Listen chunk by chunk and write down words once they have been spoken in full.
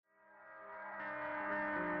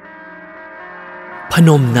พ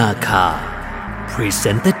นมนาคา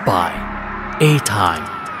Presented by A Time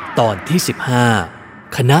ตอนที่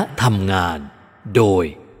15คณะทำงานโดย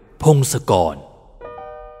พงศกร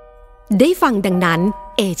ได้ฟังดังนั้น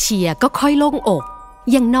เอเชียก็ค่อยโล่งอก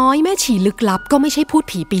อย่างน้อยแม่ชีลึกลับก็ไม่ใช่พูด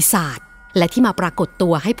ผีปีศาจและที่มาปรากฏตั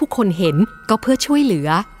วให้ผู้คนเห็นก็เพื่อช่วยเหลือ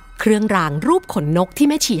เครื่องรางรูปขนนกที่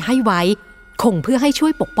แม่ชีให้ไว้คงเพื่อให้ช่ว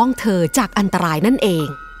ยปกป้องเธอจากอันตรายนั่นเอง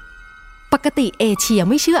ปกติเอเชีย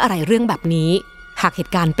ไม่เชื่ออะไรเรื่องแบบนี้หากเห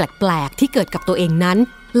ตุการณ์แปลกๆที่เกิดกับตัวเองนั้น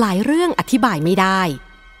หลายเรื่องอธิบายไม่ได้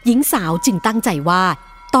หญิงสาวจึงตั้งใจว่า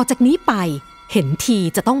ต่อจากนี้ไปเห็นที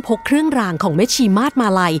จะต้องพกเครื่องรางของแม่ชีมาศมา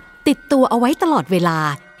ลัยติดตัวเอาไว้ตลอดเวลา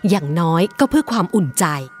อย่างน้อยก็เพื่อความอุ่นใจ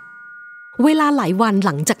เวลาหลายวันห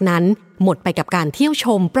ลังจากนั้นหมดไปกับการเที่ยวช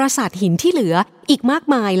มปราสาทหินที่เหลืออีกมาก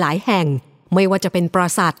มายหลายแห่งไม่ว่าจะเป็นปรา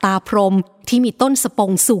สาทตาพรหมที่มีต้นสะป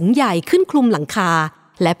งสูงใหญ่ขึ้นคลุมหลังคา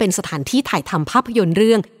และเป็นสถานที่ถ่ายทำภาพยนตร์เ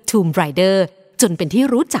รื่อง Tomb Raider จนเป็นที่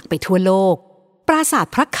รู้จักไปทั่วโลกปราสาท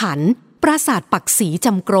พระขันปราสาทปักศรีจ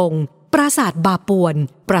ำกรงปราสาทบาปวน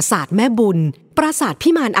ปราสาทแม่บุญปราสาทพิ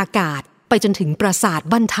มานอากาศไปจนถึงปราสาท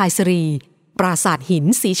บันทายสรีปราสาทหิน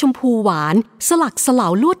สีชมพูหวานสลักสลา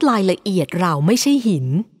วลวดลายละเอียดราวไม่ใช่หิน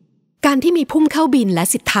การที่มีพุ่มเข้าบินและ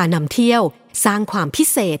สิทธานำเที่ยวสร้างความพิ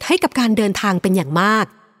เศษให้กับการเดินทางเป็นอย่างมาก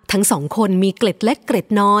ทั้งสองคนมีเกร็ดเล็กเกร็ด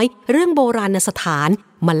น้อยเรื่องโบราณสถาน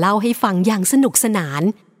มาเล่าให้ฟังอย่างสนุกสนาน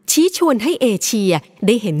ชี้ชวนให้เอเชียไ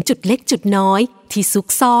ด้เห็นจุดเล็กจุดน้อยที่ซุก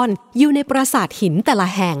ซ่อนอยู่ในปราสาทหินแต่ละ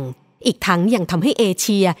แห่งอีกทั้งยังทำให้เอเ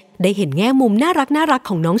ชียได้เห็นแง่มุมน่ารัก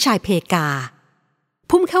ของน้องชายเพกา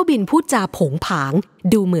พุ่มเข้าบินพูดจาโผงผาง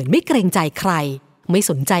ดูเหมือนไม่เกรงใจใครไม่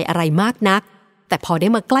สนใจอะไรมากนักแต่พอได้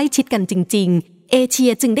มาใกล้ชิดกันจริงๆเอเชี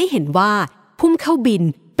ยจึงได้เห็นว่าพุ่มเข้าบิน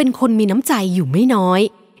เป็นคนมีน้ำใจอยู่ไม่น้อย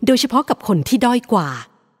โดยเฉพาะกับคนที่ด้อยกว่า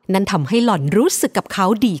นั่นทำให้หล่อนรู้สึกกับเขา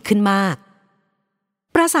ดีขึ้นมาก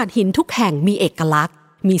ปราสาทหินทุกแห่งมีเอกลักษณ์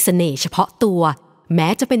มีเสน่ห์เฉพาะตัวแม้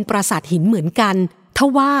จะเป็นปราสาทหินเหมือนกันท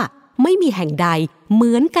ว่าไม่มีแห่งใดเห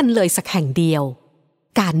มือนกันเลยสักแห่งเดียว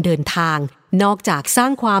การเดินทางนอกจากสร้า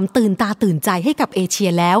งความตื่นตาตื่นใจให้กับเอเชีย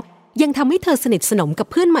แล้วยังทำให้เธอสนิทสนมกับ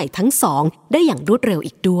เพื่อนใหม่ทั้งสองได้อย่างรวดเร็ว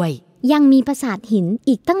อีกด้วยยังมีปราสาทหิน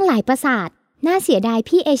อีกตั้งหลายปราสาทน่าเสียดาย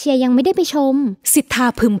พี่เอเชียยังไม่ได้ไปชมสิทธา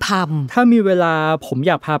พึมพำถ้ามีเวลาผมอ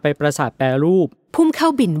ยากพาไปปราสาทแปรรูปพุ่มเข้า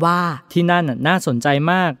บินว่าที่นั่นน่าสนใจ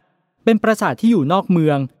มากเป็นปราสาทที่อยู่นอกเมื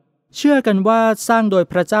องเชื่อกันว่าสร้างโดย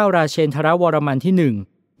พระเจ้าราเชนทรวรมันที่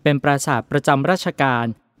1เป็นปราสาทประจำราชการ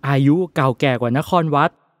อายุเก่าแก่กว่านครวั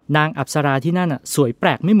ดนางอัปสราที่นั่นสวยแปล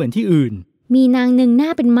กไม่เหมือนที่อื่นมีนางหนึ่งหน้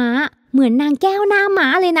าเป็นม้าเหมือนนางแก้วหน้าม้า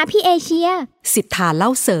เลยนะพี่เอเชียสิทธาเล่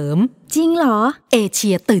าเสริมจริงเหรอเอเชี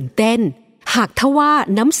ยตื่นเต้นหากทว่า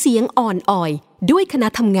น้ำเสียงอ่อนอ่อยด้วยคณะ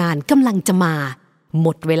ทำงานกำลังจะมาหม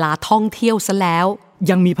ดเวลาท่องเที่ยวซะแล้ว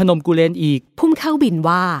ยังมีพนมกุเลนอีกพุ่มเข้าบิน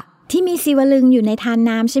ว่าที่มีศิวลึงอยู่ในทาน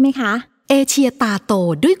น้ำใช่ไหมคะเอเชียตาโต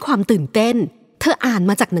ด้วยความตื่นเต้นเธออ่าน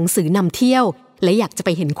มาจากหนังสือนำเที่ยวและอยากจะไป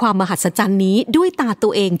เห็นความมหัศจรรย์นี้ด้วยตาตั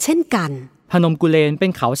วเองเช่นกันพนมกุเลนเป็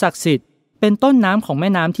นเขาศักดิ์สิทธิ์เป็นต้นน้ำของแม่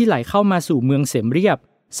น้ำที่ไหลเข้ามาสู่เมืองเสมเรียบ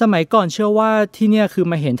สมัยก่อนเชื่อว่าที่เนี่ยคือ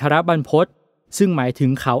มเหนทรบรรพตซึ่งหมายถึ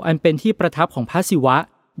งเขาอันเป็นที่ประทับของพระศิวะ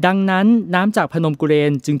ดังนั้นน้ำจากพนมกุเล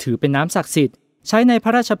นจึงถือเป็นน้ำศักดิ์สิทธิ์ใช้ในพร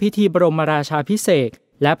ะราชพิธีบรมราชาภิเษก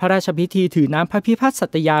และพระราชพิธีถือน้ำพระพิพัฒน์สั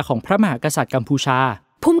ตยาของพระมหากษัตริย์กัมพูชา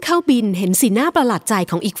พุ่มเข้าบินเห็นสีหน้าประหลาดใจ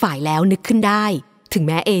ของอีกฝ่ายแล้วนึกขึ้นได้ถึงแ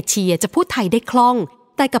ม้เอเชียจะพูดไทยได้คล่อง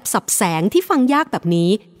แต่กับศัพท์แสงที่ฟังยากแบบนี้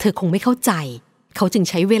เธอคงไม่เข้าใจเขาจึง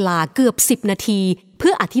ใช้เวลาเกือบ10 นาทีเ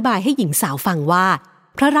พื่ออธิบายให้หญิงสาวฟังว่า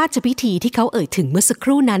พระราชพิธีที่เขาเอ่ยถึงเมื่อสักค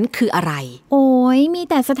รู่นั้นคืออะไรโอ้ยมี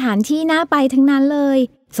แต่สถานที่น่าไปทั้งนั้นเลย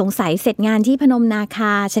สงสัยเสร็จงานที่พนมนาค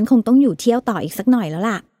าฉันคงต้องอยู่เที่ยวต่ออีกสักหน่อยแล้ว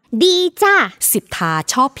ล่ะดีจ้ะสิทธา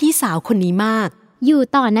ชอบพี่สาวคนนี้มากอยู่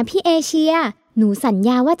ต่อนะพี่เอเชียหนูสัญญ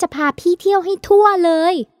าว่าจะพาพี่เที่ยวให้ทั่วเล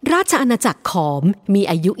ยราชอาณาจักรขอมมี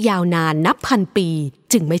อายุยาวนานนับพันปี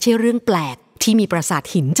จึงไม่ใช่เรื่องแปลกที่มีปราสาท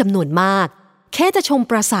หินจำนวนมากแค่จะชม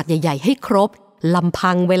ปราสาทใหญ่ๆให้ครบลำ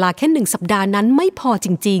พังเวลาแค่1 สัปดาห์นั้นไม่พอจ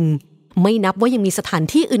ริงๆไม่นับว่ายังมีสถาน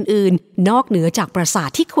ที่อื่นๆนอกเหนือจากปราสาท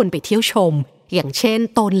ที่ควรไปเที่ยวชมอย่างเช่น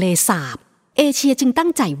โตนเลสาบเอเชียจึงตั้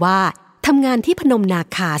งใจว่าทำงานที่พนมนา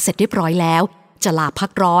คาเสร็จเรียบร้อยแล้วจะลาพั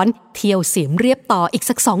กร้อนเที่ยวเสียมเรียบต่ออีก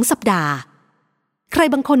สัก2 สัปดาห์ใคร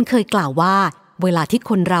บางคนเคยกล่าวว่าเวลาที่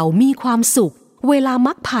คนเรามีความสุขเวลา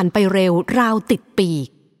มักผ่านไปเร็วราวติดปีก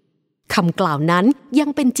คำกล่าวนั้นยัง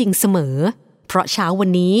เป็นจริงเสมอเพราะเช้าวัน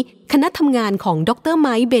นี้คณะทำงานของดร.ไม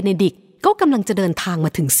ค์เบเนดิกต์ก็กำลังจะเดินทางม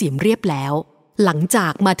าถึงเสียมเรียบแล้วหลังจา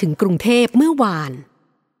กมาถึงกรุงเทพเมื่อวาน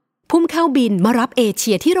พุ่มเข้าบินมารับเอเ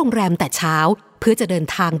ชียที่โรงแรมแต่เช้าเพื่อจะเดิน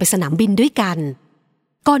ทางไปสนามบินด้วยกัน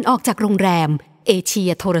ก่อนออกจากโรงแรมเอเชีย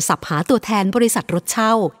โทรศัพท์หาตัวแทนบริษัทรถเช่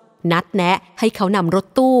า นัดแนะให้เขานำรถ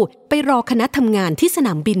ตู้ไปรอคณะทำงานที่สน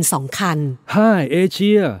ามบิน2 คัน Hi เอเ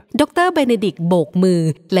ชียดร.เบเนดิกต์โบกมือ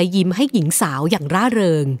และยิ้มให้หญิงสาวอย่างร่าเ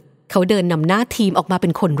ริงเขาเดินนำหน้าทีมออกมาเป็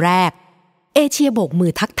นคนแรกเอเชียโบกมื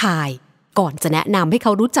อทักทายก่อนจะแนะนำให้เข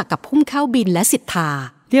ารู้จักกับพุ่มเข้าบินและสิทธา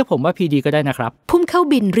เรียกผมว่าพีดีก็ได้นะครับพุ่มเข้า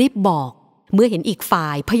บินรีบบอกเมื่อเห็นอีกฝ่า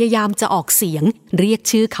ยพยายามจะออกเสียงเรียก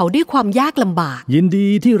ชื่อเขาด้วยความยากลำบากยินดี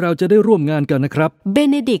ที่เราจะได้ร่วมงานกันนะครับเบ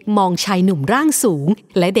เนดิกต์มองชายหนุ่มร่างสูง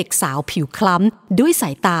และเด็กสาวผิวคล้ำด้วยสา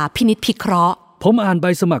ยตาพินิจพิเคราะห์ผมอ่านใบ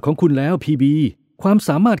สมัครของคุณแล้วพีบีความส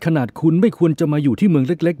ามารถขนาดคุณไม่ควรจะมาอยู่ที่เมือง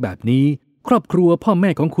เล็กๆแบบนี้ครอบครัวพ่อแม่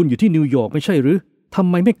ของคุณอยู่ที่นิวยอร์กไม่ใช่หรือทำ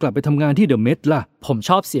ไมไม่กลับไปทำงานที่เดอะเมทล่ะผมช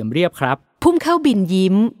อบเสียมเรียบครับพุ่มเข้าบิน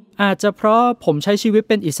ยิ้มอาจจะเพราะผมใช้ชีวิต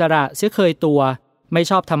เป็นอิสระเสียเคยตัวไม่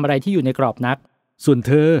ชอบทำอะไรที่อยู่ในกรอบนักส่วนเ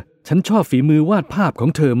ธอฉันชอบฝีมือวาดภาพของ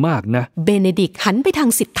เธอมากนะเบเนดิกต์หันไปทาง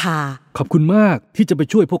สิทธาขอบคุณมากที่จะไป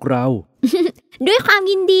ช่วยพวกเรา ด้วยความ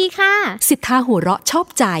ยินดีค่ะสิทธาหัวเราะชอบ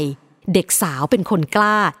ใจเด็กสาวเป็นคนก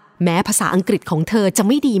ล้าแม้ภาษาอังกฤษของเธอจะไ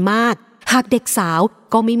ม่ดีมากหากเด็กสาว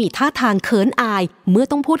ก็ไม่มีท่าทางเขินอายเมื่อ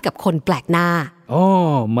ต้องพูดกับคนแปลกหน้าอ๋อ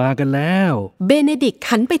มากันแล้วเบเนดิกต์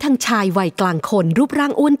หันไปทางชายวัยกลางคนรูปร่า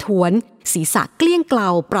งอ้วนท้วนศีรษะเกลี้ยงเกลา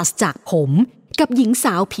ปราศจากผมกับหญิงส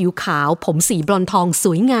าวผิวขาวผมสีบลอนด์ทองส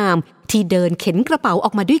วยงามที่เดินเข็นกระเป๋าอ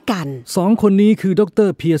อกมาด้วยกัน2 คนนี้คือดร.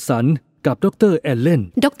เพียร์สันกับดร.แอลเลน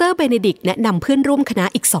ดร.เบเนดิกต์แนะนำเพื่อนร่วมคณะ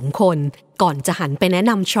อีก2 คนก่อนจะหันไปแนะ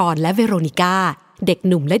นำชอนและเวโรนิก้าเด็ก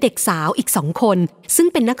หนุ่มและเด็กสาวอีก2 คนซึ่ง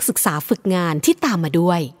เป็นนักศึกษาฝึกงานที่ตามมาด้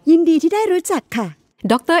วยยินดีที่ได้รู้จักค่ะ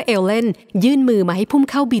ดร.เอลเลนยื่นมือมาให้พุ่ม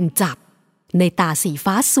เข้าบินจับในตาสี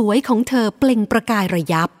ฟ้าสวยของเธอเปล่งประกายระ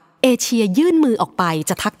ยับเอเชียยื่นมือออกไป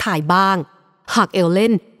จะทักทายบ้างหากเอลเล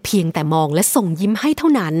นเพียงแต่มองและส่งยิ้มให้เท่า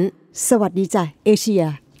นั้นสวัสดีจ้ะเอเชีย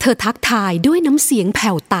เธอทักทายด้วยน้ำเสียงแผ่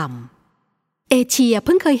วต่ำเอเชียเ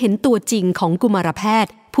พิ่งเคยเห็นตัวจริงของกุมารแพท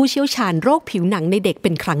ย์ผู้เชี่ยวชาญโรคผิวหนังในเด็กเป็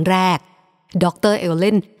นครั้งแรกดร.เอลเล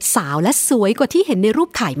นสาวและสวยกว่าที่เห็นในรูป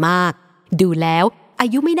ถ่ายมากดูแล้วอา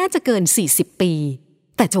ยุไม่น่าจะเกิน40 ปี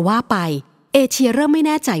แต่จะว่าไปเอเชียเริ่มไม่แ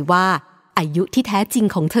น่ใจว่าอายุที่แท้จริง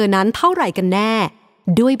ของเธอนั้นเท่าไหร่กันแน่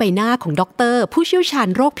ด้วยใบหน้าของด็อกเตอร์ผู้เชี่ยวชาญ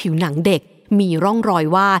โรคผิวหนังเด็กมีร่องรอย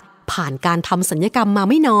ว่าผ่านการทำศัลยกรรมมา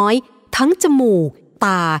ไม่น้อยทั้งจมูกต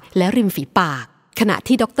าและริมฝีปากขณะ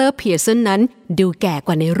ที่ดร.เพียร์สันนั้นดูแก่ก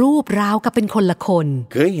ว่าในรูปราวกับเป็นคนละคน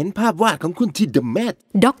เคยเห็นภาพวาดของคุณที่เดอะแมท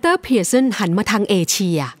ดร.เพียร์สันหันมาทางเอเชี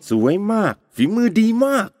ยสวยมากฝีมือดีม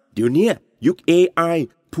ากเดี๋ยวนี้ยุค AI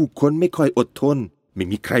ผู้คนไม่ค่อยอดทนไม่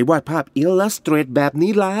มีใครวาดภาพ Illustrate แบบ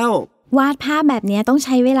นี้แล้ววาดภาพแบบนี้ต้องใ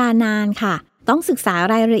ช้เวลานานค่ะต้องศึกษา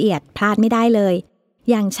รายละเอียดพลาดไม่ได้เลย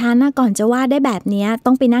อย่างฉันก่อนจะวาดได้แบบนี้ต้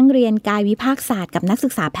องไปนั่งเรียนกายวิภาคศาสตร์กับนักศึ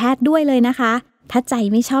กษาแพทย์ด้วยเลยนะคะถ้าใจ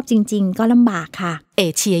ไม่ชอบจริงๆก็ลำบากค่ะเอ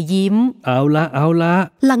เชียยิ้มเอาละ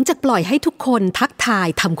หลังจากปล่อยให้ทุกคนทักทาย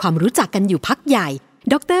ทำความรู้จักกันอยู่พักใหญ่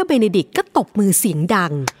ดร.เบเนดิกต์ก็ตบมือเสียงดั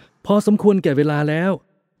งพอสมควรแก่เวลาแล้ว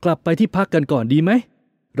กลับไปที่พักกันก่อนดีไหม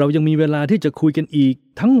เรายังมีเวลาที่จะคุยกันอีก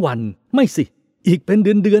ทั้งวันไม่สิอีกเป็นเ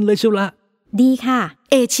ดือนเลยเชียวละดีค่ะ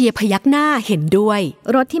เอเชียพยักหน้าเห็นด้วย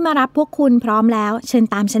รถที่มารับพวกคุณพร้อมแล้วเชิญ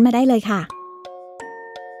ตามฉันมาได้เลยค่ะ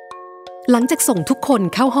หลังจากส่งทุกคน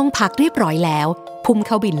เข้าห้องพักเรียบร้อยแล้วพุ่มเ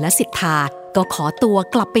ข้าบินและสิทธาก็ขอตัว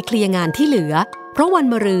กลับไปเคลียร์งานที่เหลือเพราะวัน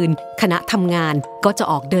มะรืนคณะทำงานก็จะ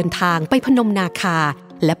ออกเดินทางไปพนมนาคา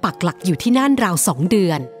และปักหลักอยู่ที่นั่นราว2 เดื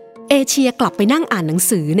อนเอเชียกลับไปนั่งอ่านหนัง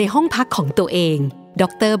สือในห้องพักของตัวเองด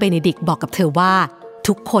ร.เบเนดิกต์บอกกับเธอว่า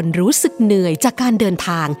ทุกคนรู้สึกเหนื่อยจากการเดินท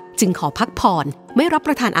างจึงขอพักผ่อนไม่รับป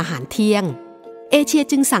ระทานอาหารเที่ยงเอเชีย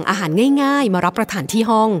จึงสั่งอาหารง่ายๆมารับประทานที่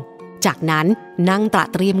ห้องจากนั้นนั่ง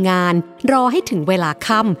เตรียมงานรอให้ถึงเวลา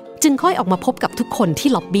ค่ำจึงค่อยออกมาพบกับทุกคนที่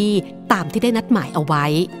ล็อบบี้ตามที่ได้นัดหมายเอาไว้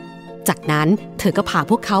จากนั้นเธอก็พา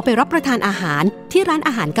พวกเขาไปรับประทานอาหารที่ร้านอ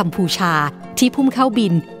าหารกัมพูชาที่พุ่มเข้าบิ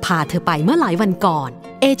นพาเธอไปเมื่อหลายวันก่อน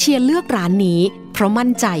เอเชียเลือกร้านนี้เพราะมั่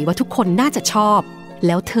นใจว่าทุกคนน่าจะชอบแ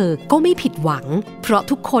ล้วเธอก็ไม่ผิดหวังเพราะ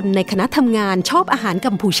ทุกคนในคณะทำงานชอบอาหาร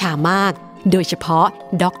กัมพูชามากโดยเฉพาะ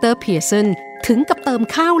ดร.เพียร์สันถึงกับเติม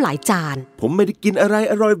ข้าวหลายจานผมไม่ได้กินอะไร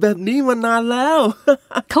อร่อยแบบนี้มานานแล้ว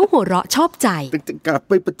เขาหัวเราะชอบใจตั้งแต่กลับไ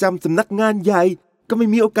ปประจำสำนักงานใหญ่ก็ไม่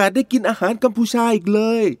มีโอกาสได้กินอาหารกัมพูชาอีกเล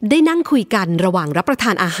ยได้นั่งคุยกันระหว่างรับประท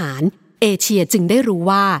านอาหารเอเชียจึงได้รู้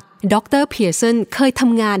ว่าดร.เพียร์สันเคยท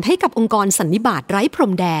ำงานให้กับองค์กรสันนิบาตไร้พร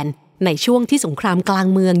มแดนในช่วงที่สงครามกลาง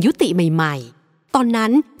เมืองยุติใหม่ๆตอนนั้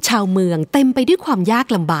นชาวเมืองเต็มไปด้วยความยาก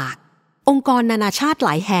ลำบากองค์กรนานาชาติหล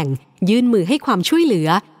ายแห่งยื่นมือให้ความช่วยเหลือ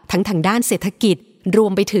ทั้งทางด้านเศรษฐกิจรว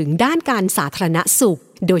มไปถึงด้านการสาธารณสุข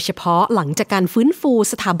โดยเฉพาะหลังจากการฟื้นฟู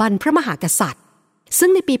สถาบันพระมหากษัตริย์ซึ่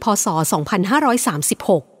งในปีพ.ศ.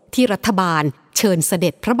 2536ที่รัฐบาลเชิญเสด็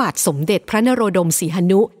จพระบาทสมเด็จพระนโรดมสีห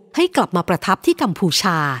นุให้กลับมาประทับที่กัมพูช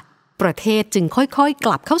า ประเทศจึงค่อยๆก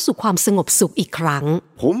ลับเข้าสู่ความสงบสุขอีกครั้ง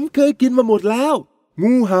ผมเคยกินมาหมดแล้ว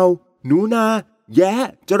งูเห่าหนูนาแย้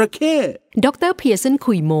จระเข้ดร.เพียร์สัน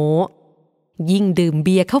คุยโม้ยิ่งดื่มเ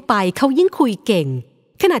บียร์เข้าไปเขายิ่งคุยเก่ง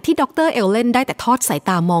ขณะที่ดร.เอลเลนได้แต่ทอดสายต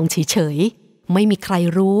ามองเฉยๆไม่มีใคร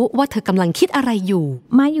รู้ว่าเธอกำลังคิดอะไรอยู่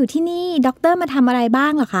มาอยู่ที่นี่ด็อกเตอร์มาทำอะไรบ้า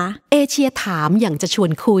งเหรอคะเอเชียถามอย่างจะชว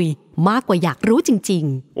นคุยมากกว่าอยากรู้จริง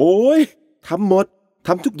ๆโอ้ยทำหมดท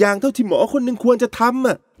ำทุกอย่างเท่าที่หมอคนหนึ่งควรจะทำ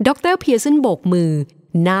อ่ะดร.เพียร์สันโบกมือ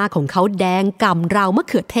หน้าของเขาแดงก่ำราวมะ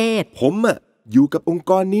เขือเทศผมอยู่กับองค์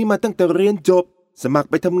กรนี้มาตั้งแต่เรียนจบสมัคร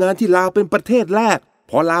ไปทำงานที่ลาวเป็นประเทศแรก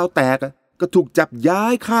พอลาวแตกก็ถูกจับย้า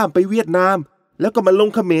ยข้ามไปเวียดนามแล้วก็มาลง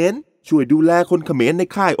เขมรช่วยดูแลคนเขมรใน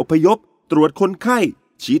ค่ายอพยพตรวจคนไข้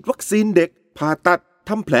ฉีดวัคซีนเด็กผ่าตัด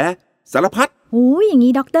ทำแผลสารพัดอย่าง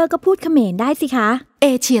นี้ด็อกเตอร์ก็พูดเขมรได้สิคะเอ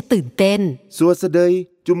เชียตื่นเต้นสัวเสดย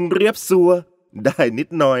จุมเรียบสัวได้นิด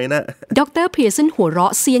หน่อยนะดร.เพียร์สันหัวเรา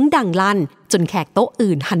ะเสียงดังลั่นจนแขกโต๊ะ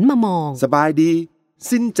อื่นหันมามองสบายดี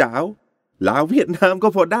สิ้นจ๋าวลาวเวียดนามก็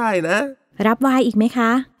พอได้นะรับไวน์อีกไหมคะ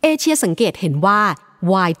เอเชียสังเกตเห็นว่า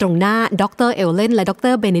ไวน์ตรงหน้าดร.เอลเลนและด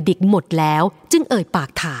ร.เบเนดิกต์หมดแล้วจึงเอ่ยปาก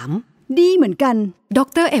ถามดีเหมือนกันด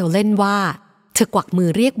ร.เอลเลนว่าเธอกวักมือ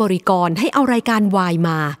เรียกบริกรให้เอารายการไวน์ม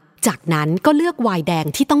าจากนั้นก็เลือกไวน์แดง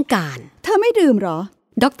ที่ต้องการเธอไม่ดื่มหรอ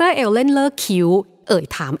ดร.เอลเลนเลิกคิ้วเอ่ย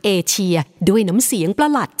ถามเอเชียด้วยน้ำเสียงประ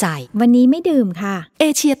หลาดใจวันนี้ไม่ดื่มค่ะเอ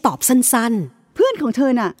เชียตอบสั้นๆเพื่อนของเธ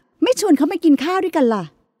อน่ะไม่ชวนเขาไปกินข้าวด้วยกันล่ะ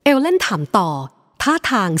เอลเลนถามต่อท่า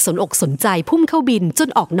ทางสนอกสนใจพุ่งเข้าบินจน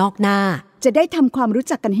ออกนอกหน้าจะได้ทำความรู้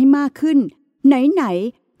จักกันให้มากขึ้นไหน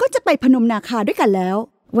ๆก็จะไปพนมนาคาด้วยกันแล้ว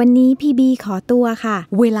วันนี้พีบีขอตัวค่ะ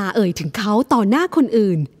เวลาเอ่ยถึงเขาต่อหน้าคน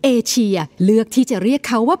อื่นเอเชียเลือกที่จะเรียก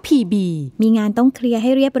เขาว่าพีบีมีงานต้องเคลียร์ให้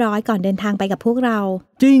เรียบร้อยก่อนเดินทางไปกับพวกเรา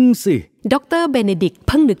จริงสิดร.เบเนดิกต์เ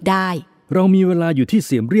พิ่งนึกได้เรามีเวลาอยู่ที่เ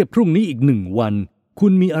สียมเรียบพรุ่งนี้อีก1 วันคุ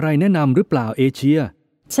ณมีอะไรแนะนำหรือเปล่าเอเชีย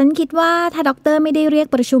ฉันคิดว่าถ้าด็อกเตอร์ไม่ได้เรียก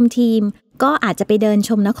ประชุมทีมก็อาจจะไปเดินช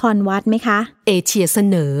มนครวัดไหมคะเอเชียเส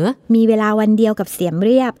นอมีเวลาวันเดียวกับเสียมเ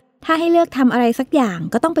รียบถ้าให้เลือกทำอะไรสักอย่าง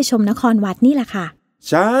ก็ต้องไปชมนครวัดนี่แหละค่ะ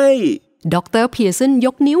ใช่ดร.เพียร์สันย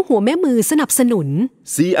กนิ้วหัวแม่มือสนับสนุน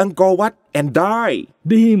See อังกอร์วัด and die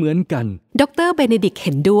ดีเหมือนกันดร.เบเนดิกต์เ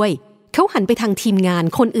ห็นด้วยเขาหันไปทางทีมงาน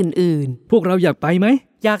คนอื่นๆพวกเราอยากไปไหม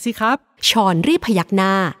อยากสิครับชอนรีบพยักหน้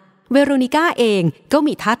าเวโรนิก้าเองก็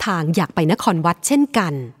มีท่าทางอยากไปนครวัดเช่นกั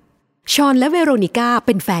นชอนและเวโรนิก้าเ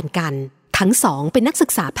ป็นแฟนกันทั้งสองเป็นนักศึ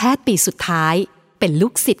กษาแพทย์ปีสุดท้ายเป็นลู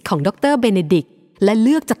กศิษย์ของดร.เบเนดิกต์และเ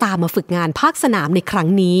ลือกจะตามมาฝึกงานภาคสนามในครั้ง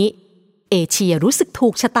นี้เอเชียรู้สึกถู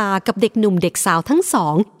กชะตากับเด็กหนุ่มเด็กสาวทั้งสอ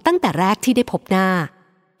งตั้งแต่แรกที่ได้พบหน้า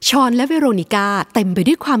ชอนและเวโรนิก้าเต็มไป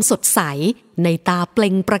ด้วยความสดใสในตาเปล่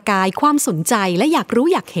งประกายความสนใจและอยากรู้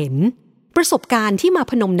อยากเห็นประสบการณ์ที่มา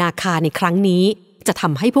พนมนาคาในครั้งนี้จะท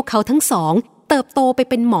ำให้พวกเขาทั้งสองเติบโตไป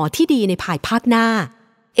เป็นหมอที่ดีในภายภาคหน้า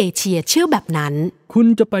เอเชียเชื่อแบบนั้นคุณ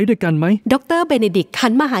จะไปด้วยกันไหมดร.เบเนดิกต์หั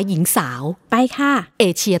นมาหาหญิงสาวไปค่ะเอ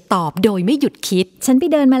เชียตอบโดยไม่หยุดคิดฉันไป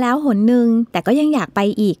เดินมาแล้วหนนึงแต่ก็ยังอยากไป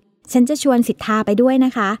อีกฉันจะชวนสิทธาไปด้วยน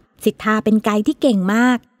ะคะสิทธาเป็นไกด์ที่เก่งมา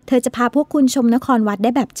กเธอจะพาพวกคุณชมนครวัดไ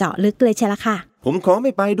ด้แบบเจาะลึกเลยใช่ละค่ะผมขอไ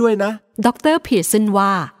ม่ไปด้วยนะดร.เพียร์สันว่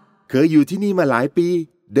าเคยอยู่ที่นี่มาหลายปี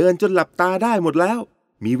เดินจนหลับตาได้หมดแล้ว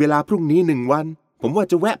มีเวลาพรุ่งนี้1 วันผมว่า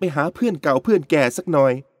จะแวะไปหาเพื่อนเก่าเพื่อนแก่สักหน่อ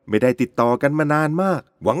ยไม่ได้ติดต่อกันมานานมาก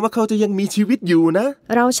หวังว่าเขาจะยังมีชีวิตอยู่นะ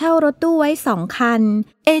เราเช่ารถตู้ไว้2 คัน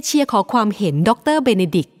เอเชียขอความเห็นดร.เบเน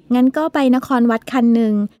ดิกต์งั้นก็ไปนครวัดคันห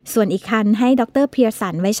นึ่งส่วนอีกคันให้ดร.เพียร์สั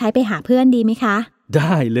นไว้ใช้ไปหาเพื่อนดีไหมคะไ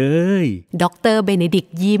ด้เลยดร.เบเนดิก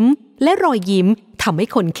ต์ยิ้มและรอยยิ้มทำให้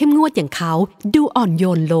คนเข้มงวดอย่างเขาดูอ่อนโย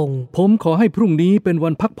นลงผมขอให้พรุ่งนี้เป็นวั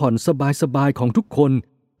นพักผ่อนสบายๆของทุกคน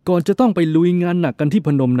ก่อนจะต้องไปลุยงานหนักกันที่พ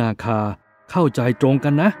นมนาคาเข้าใจตรงกั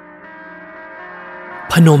นนะ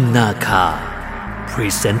พนมนาคา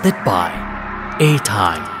Presented by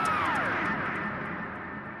A-Time